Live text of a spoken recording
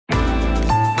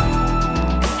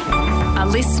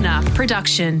listener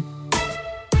production.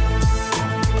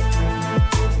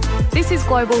 This is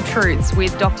Global Truths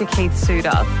with Dr. Keith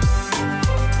Suter.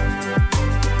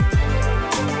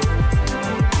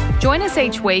 Join us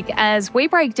each week as we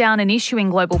break down an issue in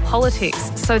global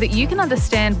politics so that you can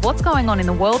understand what's going on in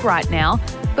the world right now,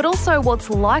 but also what's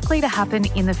likely to happen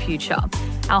in the future.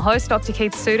 Our host, Dr.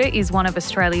 Keith Suter, is one of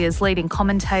Australia's leading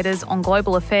commentators on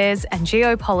global affairs and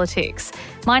geopolitics.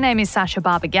 My name is Sasha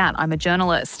Barbagat. I'm a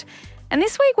journalist. And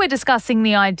this week we're discussing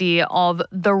the idea of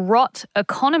the rot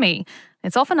economy.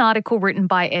 It's off an article written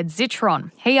by Ed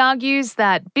Zitron. He argues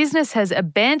that business has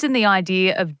abandoned the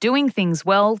idea of doing things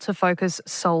well to focus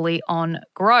solely on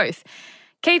growth.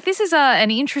 Keith, this is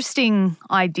an interesting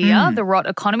idea, the rot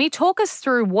economy. Talk us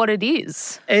through what it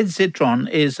is. Ed Zitron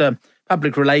is a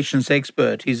public relations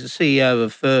expert. He's a CEO of a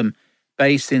firm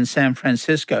based in San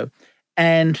Francisco.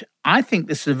 And I think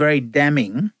this is a very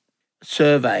damning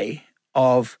survey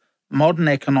of modern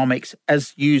economics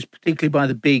as used particularly by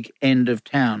the big end of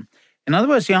town. In other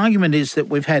words, the argument is that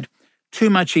we've had too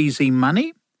much easy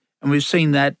money, and we've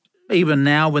seen that even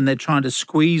now when they're trying to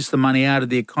squeeze the money out of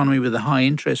the economy with the high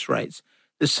interest rates.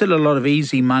 There's still a lot of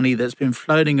easy money that's been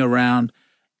floating around.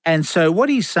 And so what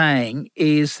he's saying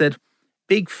is that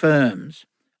big firms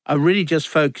are really just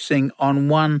focusing on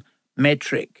one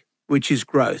metric, which is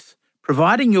growth.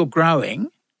 Providing you're growing,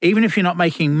 even if you're not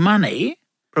making money,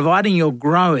 providing you're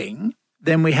growing,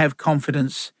 then we have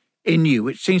confidence in you,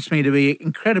 which seems to me to be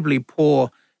incredibly poor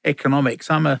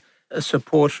economics. I'm a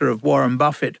supporter of Warren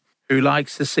Buffett, who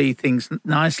likes to see things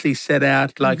nicely set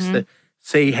out, likes to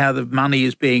see how the money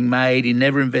is being made. He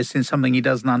never invests in something he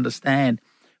doesn't understand.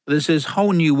 But there's this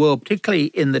whole new world, particularly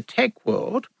in the tech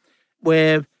world,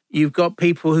 where you've got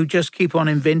people who just keep on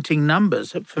inventing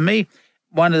numbers. For me,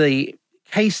 one of the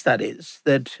case studies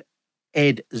that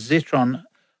Ed Zitron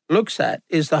looks at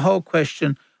is the whole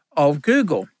question of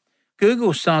Google.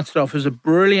 Google started off as a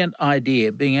brilliant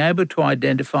idea, being able to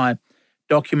identify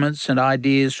documents and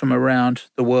ideas from around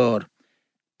the world.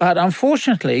 But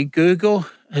unfortunately, Google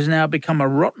has now become a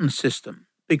rotten system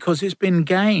because it's been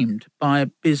gamed by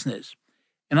business.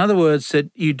 In other words, that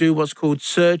you do what's called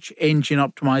search engine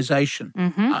optimization.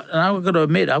 And I've got to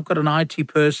admit, I've got an IT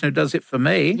person who does it for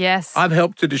me. Yes. I've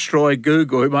helped to destroy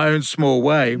Google in my own small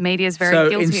way. Media's very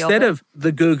guilty of it. So instead of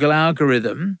the Google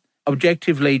algorithm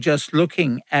objectively just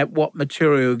looking at what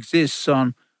material exists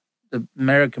on the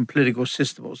American political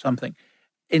system or something,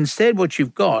 instead what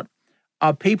you've got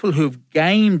are people who've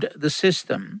gamed the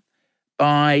system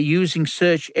by using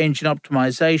search engine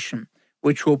optimization,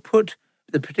 which will put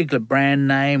the particular brand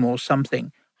name or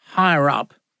something higher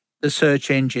up the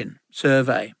search engine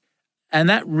survey. And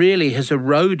that really has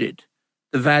eroded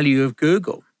the value of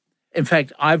Google. In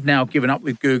fact, I've now given up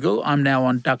with Google. I'm now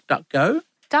on DuckDuckGo.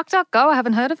 DuckDuckGo, I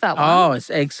haven't heard of that one. Oh, it's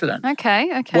excellent.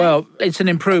 Okay. Well, it's an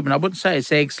improvement. I wouldn't say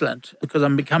it's excellent because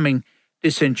I'm becoming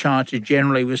disenchanted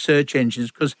generally with search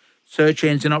engines because search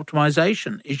engine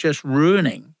optimization is just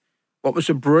ruining what was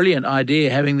a brilliant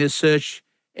idea, having this search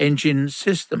engine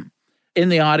system. In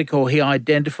the article, he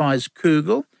identifies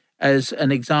Google as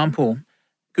an example.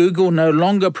 Google no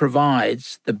longer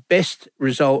provides the best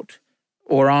result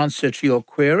or answer to your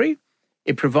query.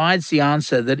 It provides the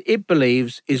answer that it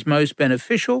believes is most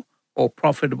beneficial or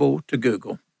profitable to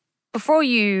Google. Before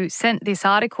you sent this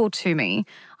article to me,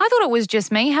 I thought it was just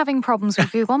me having problems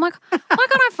with Google. I'm like, why can't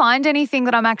I find anything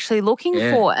that I'm actually looking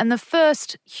for? And the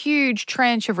first huge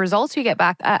tranche of results you get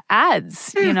back are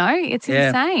ads, It's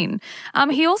insane.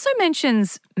 He also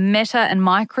mentions Meta and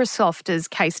Microsoft as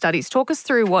case studies. Talk us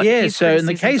through what his so in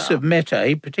the case are. of Meta,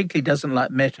 he particularly doesn't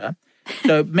like Meta.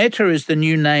 So Meta is the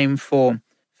new name for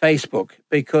Facebook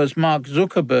because Mark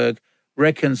Zuckerberg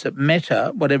reckons that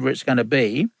Meta, whatever it's going to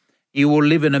be, you will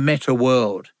live in a meta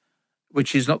world,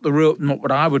 which is not what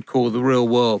I would call the real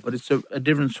world, but it's a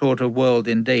different sort of world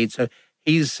indeed. So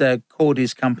he's called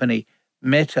his company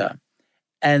Meta.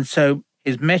 And so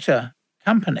his Meta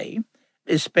company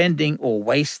is spending or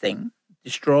wasting,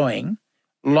 destroying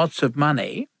lots of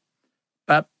money,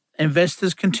 but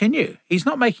investors continue. He's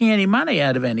not making any money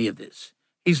out of any of this.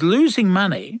 He's losing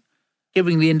money,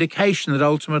 giving the indication that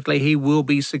ultimately he will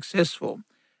be successful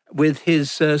with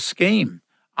his scheme.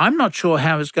 I'm not sure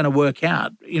how it's going to work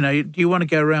out. Do you want to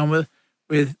go around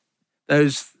with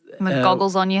those... With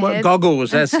goggles on your head?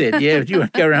 Goggles, that's it. Yeah, do you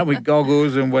want to go around with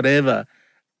goggles and whatever?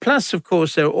 Plus, of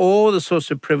course, there are all the sorts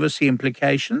of privacy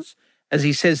implications. As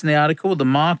he says in the article, the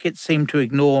market seemed to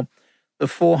ignore the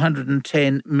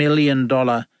 $410 million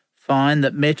fine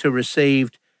that Meta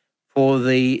received for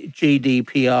the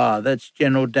GDPR, that's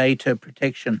General Data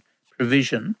Protection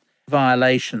Provision,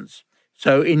 violations.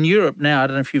 So in Europe now, I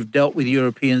don't know if you've dealt with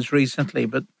Europeans recently,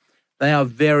 but they are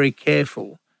very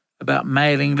careful about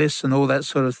mailing lists and all that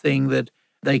sort of thing, that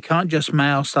they can't just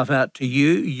mail stuff out to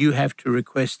you. You have to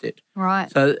request it. Right.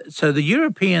 So the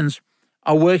Europeans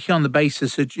are working on the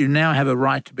basis that you now have a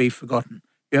right to be forgotten.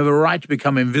 You have a right to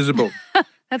become invisible.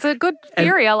 That's a good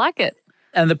theory. I like it.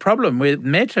 And the problem with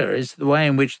Meta is the way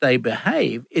in which they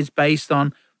behave is based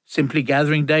on simply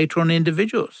gathering data on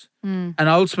individuals. And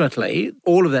ultimately,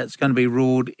 all of that's going to be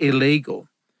ruled illegal.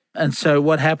 And so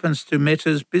what happens to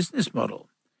Meta's business model?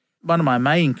 One of my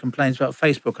main complaints about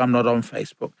Facebook, I'm not on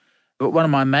Facebook, but one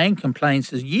of my main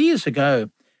complaints is years ago,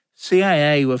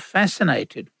 CIA were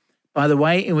fascinated by the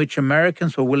way in which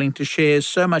Americans were willing to share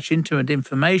so much intimate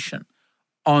information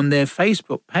on their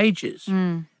Facebook pages.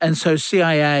 And so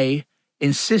CIA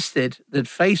insisted that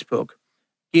Facebook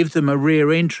give them a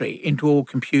rear entry into all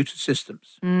computer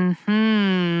systems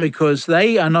because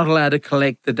they are not allowed to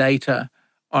collect the data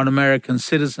on American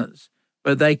citizens,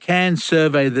 but they can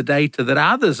survey the data that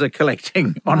others are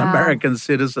collecting on American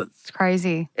citizens. It's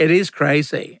crazy. It is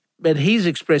crazy. But he's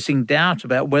expressing doubt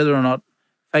about whether or not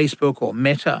Facebook or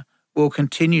Meta will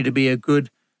continue to be a good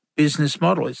business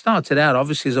model. It started out,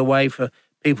 obviously, as a way for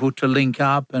people to link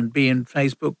up and be in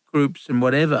Facebook groups and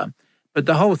whatever. But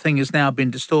the whole thing has now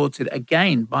been distorted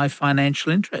again by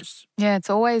financial interests. Yeah, it's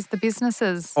always the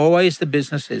businesses. Always the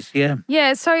businesses, yeah.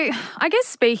 Yeah, so I guess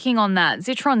speaking on that,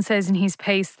 Zitron says in his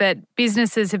piece that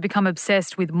businesses have become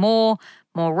obsessed with more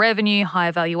revenue,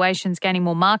 higher valuations, gaining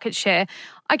more market share.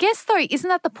 I guess, though, isn't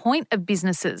that the point of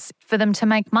businesses, for them to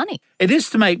make money? It is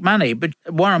to make money, but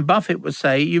Warren Buffett would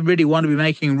say you really want to be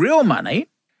making real money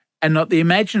and not the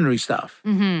imaginary stuff.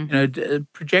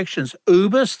 Projections.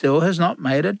 Uber still has not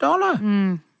made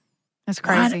 $1. That's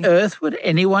crazy. Why on earth would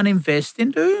anyone invest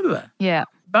in Uber? Yeah.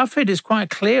 Buffett is quite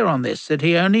clear on this, that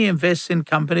he only invests in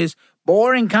companies,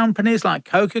 boring companies like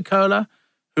Coca-Cola,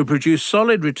 who produce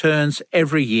solid returns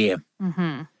every year.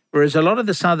 Whereas a lot of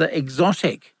this other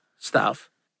exotic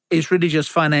stuff is really just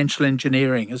financial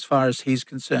engineering as far as he's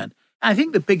concerned. I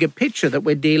think the bigger picture that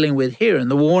we're dealing with here,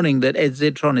 and the warning that Ed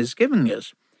Zitron is giving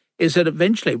us, is that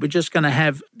eventually we're just going to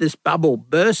have this bubble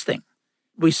bursting.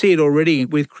 We see it already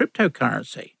with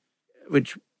cryptocurrency,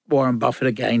 which Warren Buffett,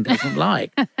 again, doesn't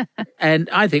like. And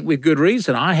I think with good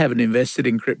reason, I haven't invested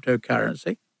in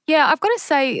cryptocurrency. Yeah, I've got to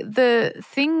say, the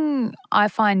thing I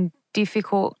find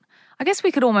difficult, I guess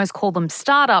we could almost call them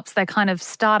startups. They kind of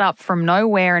start up from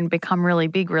nowhere and become really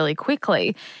big really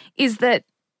quickly, is that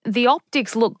the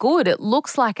optics look good. It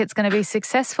looks like it's going to be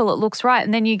successful. It looks right.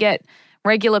 And then you get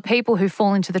regular people who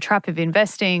fall into the trap of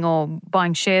investing or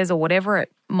buying shares or whatever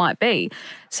it might be.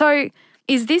 So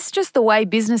is this just the way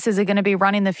businesses are going to be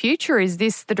run in the future? Is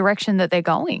this the direction that they're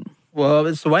going? Well,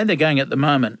 it's the way they're going at the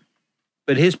moment.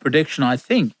 But his prediction, I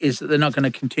think, is that they're not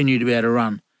going to continue to be able to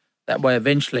run that way.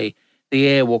 Eventually, the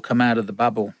air will come out of the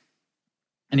bubble.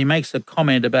 And he makes a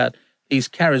comment about these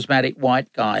charismatic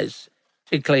white guys,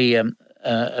 particularly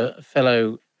a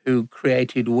fellow who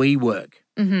created WeWork.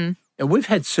 And we've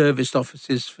had serviced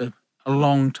offices for a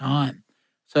long time.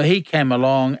 So he came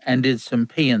along and did some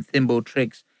pea and thimble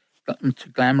tricks to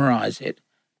glamorize it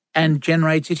and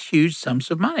generated huge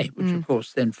sums of money, which, of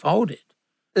course, then folded.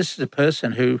 This is a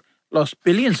person who lost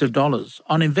billions of dollars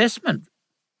on investment.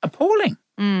 Appalling.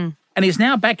 And he's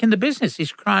now back in the business.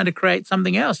 He's trying to create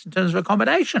something else in terms of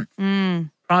accommodation,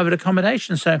 private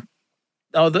accommodation. So,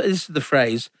 this is the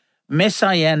phrase,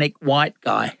 messianic white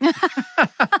guy.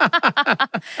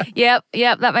 Yep,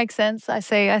 that makes sense. I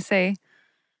see.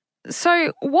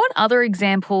 So what other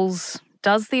examples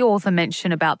does the author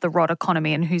mention about the rot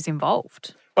economy and who's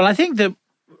involved? Well, I think that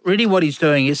really what he's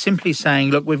doing is simply saying,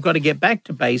 look, we've got to get back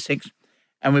to basics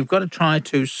and we've got to try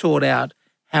to sort out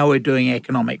how we're doing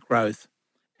economic growth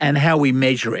and how we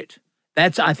measure it.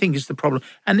 That's, I think, is the problem.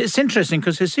 And it's interesting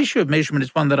because this issue of measurement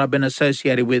is one that I've been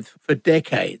associated with for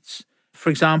decades. For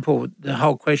example, the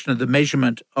whole question of the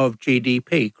measurement of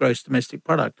GDP, gross domestic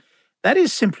product, that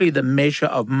is simply the measure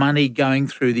of money going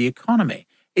through the economy.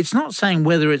 It's not saying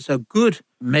whether it's a good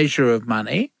measure of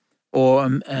money or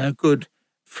a good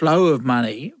flow of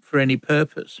money for any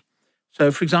purpose. So,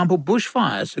 for example,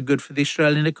 bushfires are good for the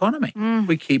Australian economy.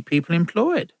 We keep people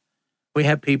employed. We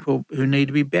have people who need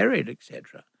to be buried,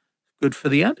 etc. Good for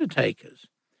the undertakers.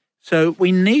 So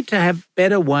we need to have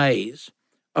better ways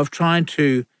of trying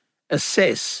to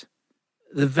assess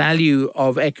the value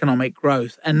of economic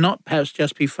growth and not perhaps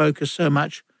just be focused so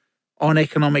much on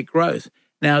economic growth.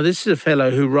 Now, this is a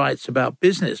fellow who writes about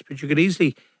business, but you could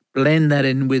easily blend that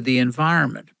in with the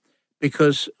environment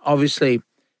because obviously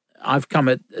I've come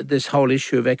at this whole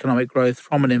issue of economic growth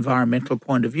from an environmental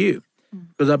point of view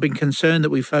because I've been concerned that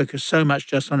we focus so much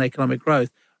just on economic growth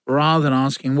rather than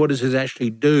asking what does this actually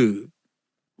do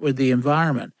with the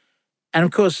environment. And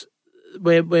of course,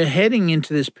 we're heading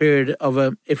into this period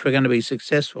of, if we're going to be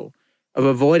successful, of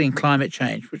avoiding climate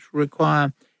change, which will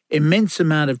require immense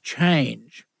amount of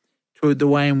change to the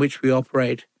way in which we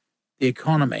operate the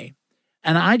economy.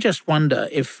 And I just wonder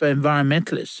if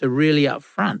environmentalists are really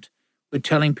upfront with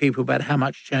telling people about how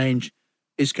much change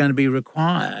is going to be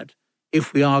required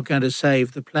if we are going to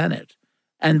save the planet.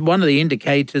 And one of the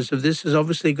indicators of this has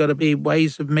obviously got to be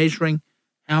ways of measuring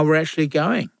how we're actually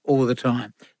going all the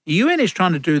time. The UN is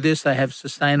trying to do this. They have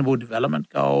sustainable development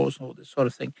goals, all this sort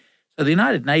of thing. So the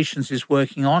United Nations is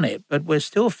working on it, but we're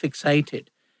still fixated.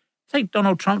 Take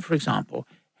Donald Trump, for example.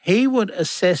 He would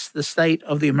assess the state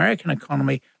of the American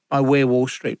economy by where Wall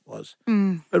Street was.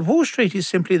 But Wall Street is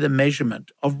simply the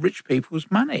measurement of rich people's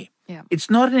money. Yeah. It's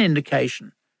not an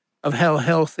indication of how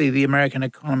healthy the American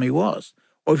economy was.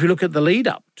 Or if you look at the lead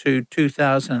up to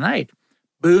 2008,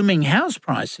 booming house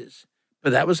prices,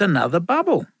 but that was another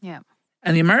bubble. Yeah.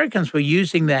 And the Americans were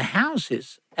using their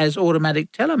houses as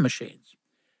automatic teller machines.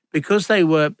 Because they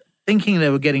were thinking they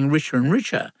were getting richer and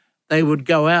richer, they would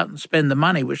go out and spend the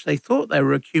money which they thought they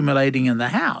were accumulating in the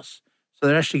house. So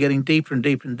they're actually getting deeper and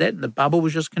deeper in debt, and the bubble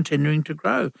was just continuing to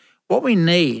grow. What we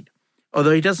need,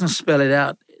 although he doesn't spell it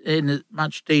out in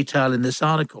much detail in this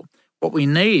article, what we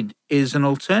need is an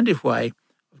alternative way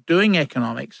of doing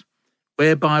economics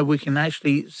whereby we can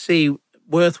actually see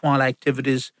worthwhile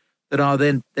activities that are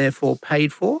then therefore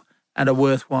paid for and are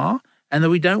worthwhile, and that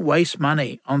we don't waste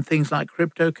money on things like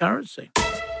cryptocurrency.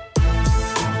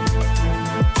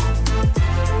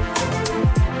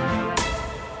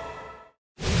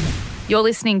 You're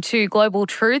listening to Global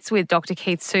Truths with Dr.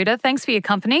 Keith Suter. Thanks for your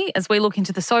company as we look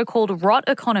into the so-called rot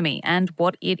economy and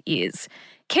what it is.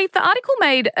 Keith, the article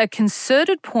made a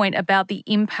concerted point about the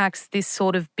impacts this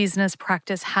sort of business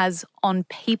practice has on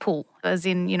people, as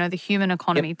in, the human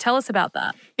economy. Yep. Tell us about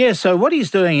that. Yeah, so what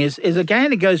he's doing is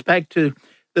again, it goes back to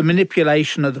the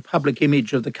manipulation of the public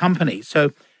image of the company.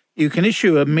 So you can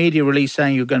issue a media release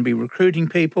saying you're going to be recruiting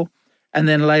people, and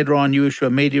then later on you issue a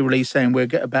media release saying we're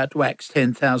about to axe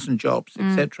 10,000 jobs,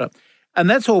 etc. And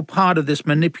that's all part of this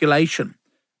manipulation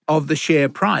of the share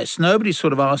price. Nobody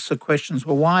sort of asks the questions,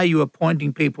 well, why are you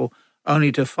appointing people only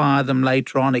to fire them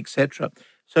later on, etc.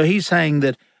 So he's saying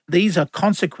that these are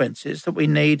consequences that we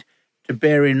need to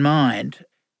bear in mind.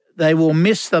 They will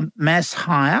miss the mass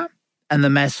hire and the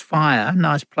mass fire,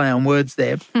 nice play on words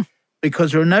there,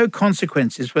 because there are no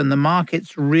consequences when the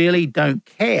markets really don't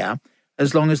care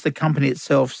as long as the company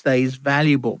itself stays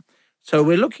valuable. So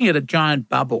we're looking at a giant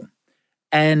bubble,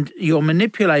 and you're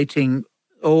manipulating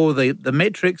all the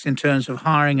metrics in terms of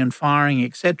hiring and firing,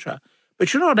 etc.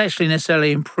 But you're not actually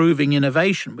necessarily improving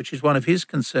innovation, which is one of his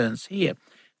concerns here,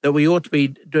 that we ought to be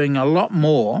doing a lot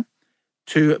more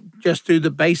to just do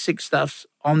the basic stuff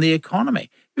on the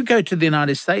economy. You go to the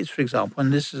United States, for example,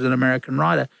 and this is an American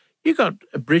writer, you've got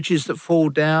bridges that fall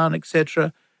down,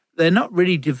 etc. They're not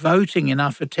really devoting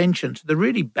enough attention to the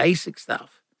really basic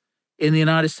stuff in the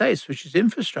United States, which is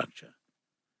infrastructure.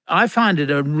 I find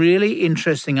it a really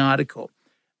interesting article.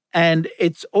 And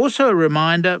it's also a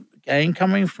reminder, again,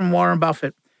 coming from Warren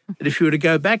Buffett, that if you were to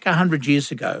go back 100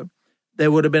 years ago,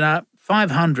 there would have been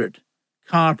 500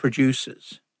 car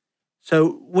producers.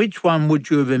 So which one would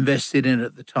you have invested in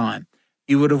at the time?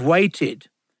 You would have waited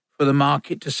for the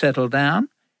market to settle down,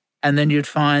 and then you'd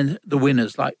find the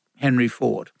winners like Henry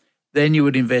Ford. Then you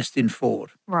would invest in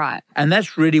Ford. Right. And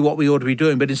that's really what we ought to be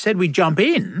doing. But instead we jump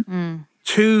in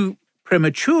too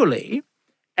prematurely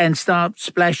and start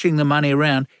splashing the money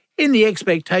around in the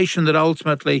expectation that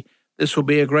ultimately this will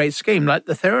be a great scheme, like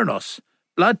the Theranos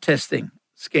blood testing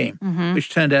scheme, which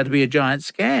turned out to be a giant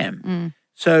scam.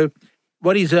 So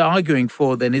what he's arguing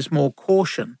for then is more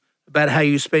caution about how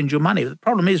you spend your money. The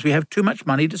problem is we have too much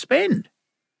money to spend.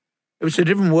 It was a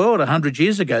different world 100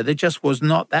 years ago. There just was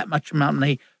not that much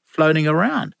money floating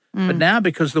around. But now,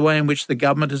 because of the way in which the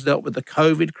government has dealt with the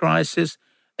COVID crisis,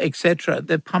 etc.,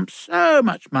 they've pumped so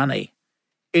much money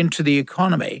into the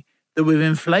economy that we've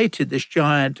inflated this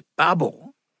giant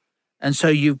bubble. And so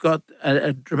you've got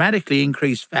a dramatically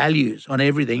increased values on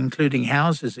everything, including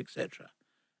houses, etc.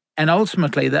 And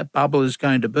ultimately that bubble is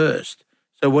going to burst.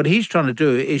 So what he's trying to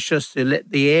do is just to let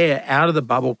the air out of the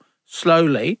bubble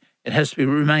slowly. It has to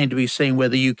remain to be seen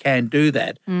whether you can do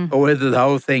that or whether the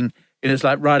whole thing is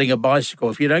like riding a bicycle.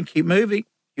 If you don't keep moving,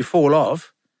 you fall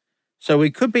off. So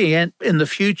we could be in the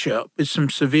future with some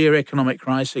severe economic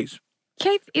crises.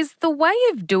 Keith, is the way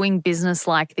of doing business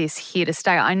like this here to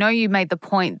stay? I know you made the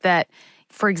point that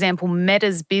for example,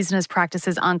 Meta's business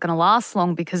practices aren't going to last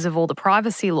long because of all the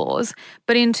privacy laws.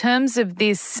 But in terms of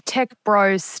this tech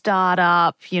bro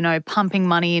startup, pumping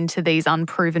money into these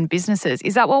unproven businesses,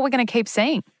 is that what we're going to keep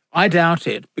seeing? I doubt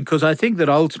it, because I think that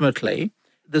ultimately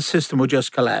the system will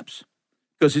just collapse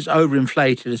because it's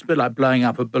overinflated. It's a bit like blowing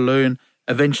up a balloon.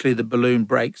 Eventually the balloon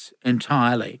breaks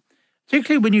entirely,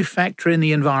 particularly when you factor in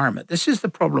the environment. This is the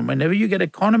problem. Whenever you get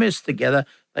economists together,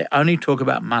 they only talk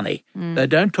about money. They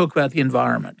don't talk about the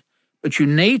environment. But you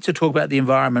need to talk about the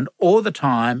environment all the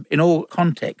time in all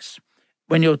contexts.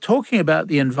 When you're talking about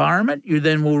the environment, you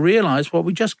then will realize,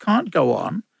 we just can't go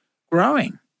on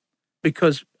growing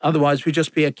because otherwise we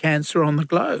just be a cancer on the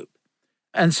globe.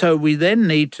 And so we then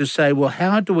need to say,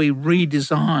 how do we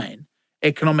redesign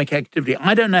economic activity?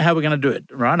 I don't know how we're going to do it,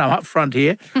 right? I'm up front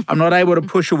here. I'm not able to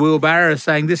push a wheelbarrow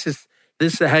saying this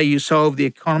is how you solve the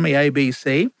economy,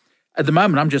 ABC. At the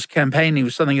moment, I'm just campaigning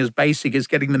for something as basic as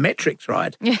getting the metrics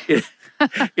right. Yeah.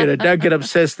 Don't get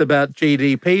obsessed about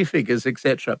GDP figures,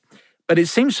 etc. But it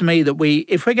seems to me that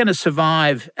if we're going to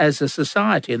survive as a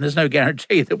society, and there's no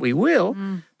guarantee that we will,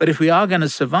 but if we are going to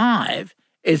survive,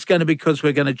 it's going to be because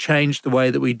we're going to change the way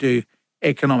that we do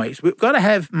economics. We've got to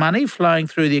have money flowing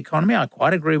through the economy. I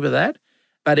quite agree with that.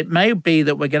 But it may be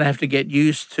that we're going to have to get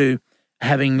used to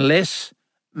having less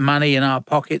money in our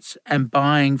pockets and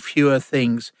buying fewer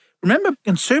things. Remember,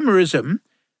 consumerism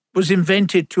was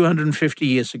invented 250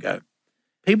 years ago.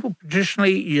 People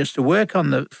traditionally used to work on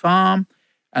the farm,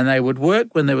 and they would work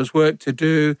when there was work to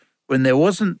do. When there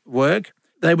wasn't work,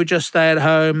 they would just stay at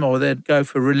home, or they'd go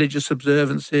for religious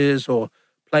observances or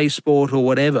play sport or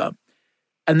whatever.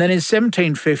 And then in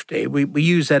 1750, we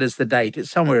use that as the date. It's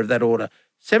somewhere of that order.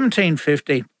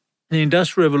 1750, the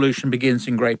Industrial Revolution begins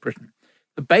in Great Britain.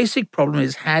 The basic problem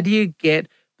is, how do you get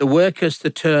the workers to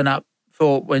turn up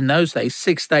for, in those days,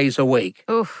 6 days a week?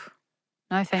 Oof.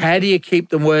 No thank How do you keep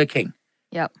them working?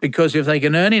 Yep. Because if they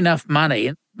can earn enough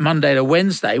money Monday to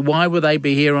Wednesday, why would they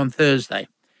be here on Thursday?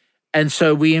 And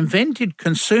so we invented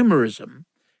consumerism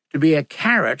to be a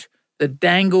carrot that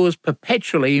dangles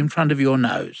perpetually in front of your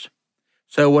nose.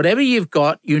 So whatever you've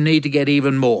got, you need to get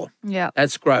even more. Yeah,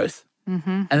 That's growth.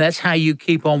 Mm-hmm. And that's how you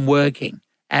keep on working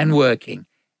and working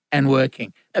and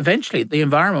working. Eventually, the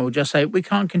environment will just say, we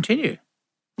can't continue.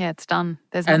 Yeah, it's done.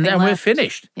 There's nothing And left. we're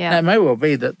finished. Yeah. Now, it may well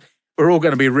be that we're all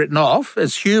going to be written off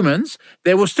as humans.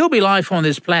 There will still be life on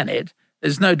this planet.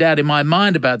 There's no doubt in my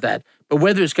mind about that. But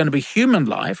whether it's going to be human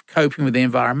life coping with the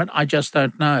environment, I just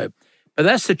don't know. But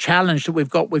that's the challenge that we've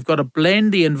got. We've got to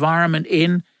blend the environment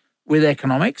in with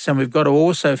economics, and we've got to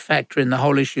also factor in the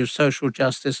whole issue of social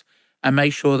justice and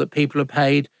make sure that people are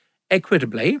paid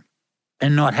equitably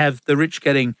and not have the rich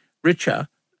getting richer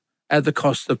at the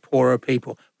cost of poorer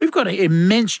people. We've got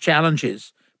immense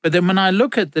challenges. But then when I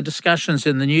look at the discussions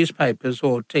in the newspapers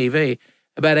or TV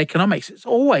about economics, it's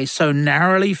always so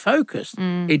narrowly focused.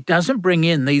 It doesn't bring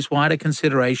in these wider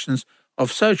considerations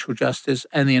of social justice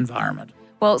and the environment.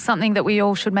 Well, something that we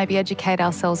all should maybe educate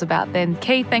ourselves about then.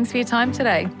 Keith, thanks for your time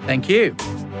today. Thank you.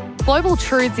 Global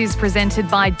Truths is presented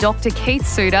by Dr. Keith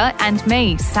Suter and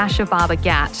me, Sasha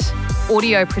Barber-Gatt.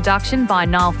 Audio production by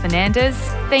Niall Fernandez.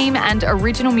 Theme and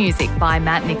original music by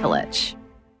Matt Nikolic.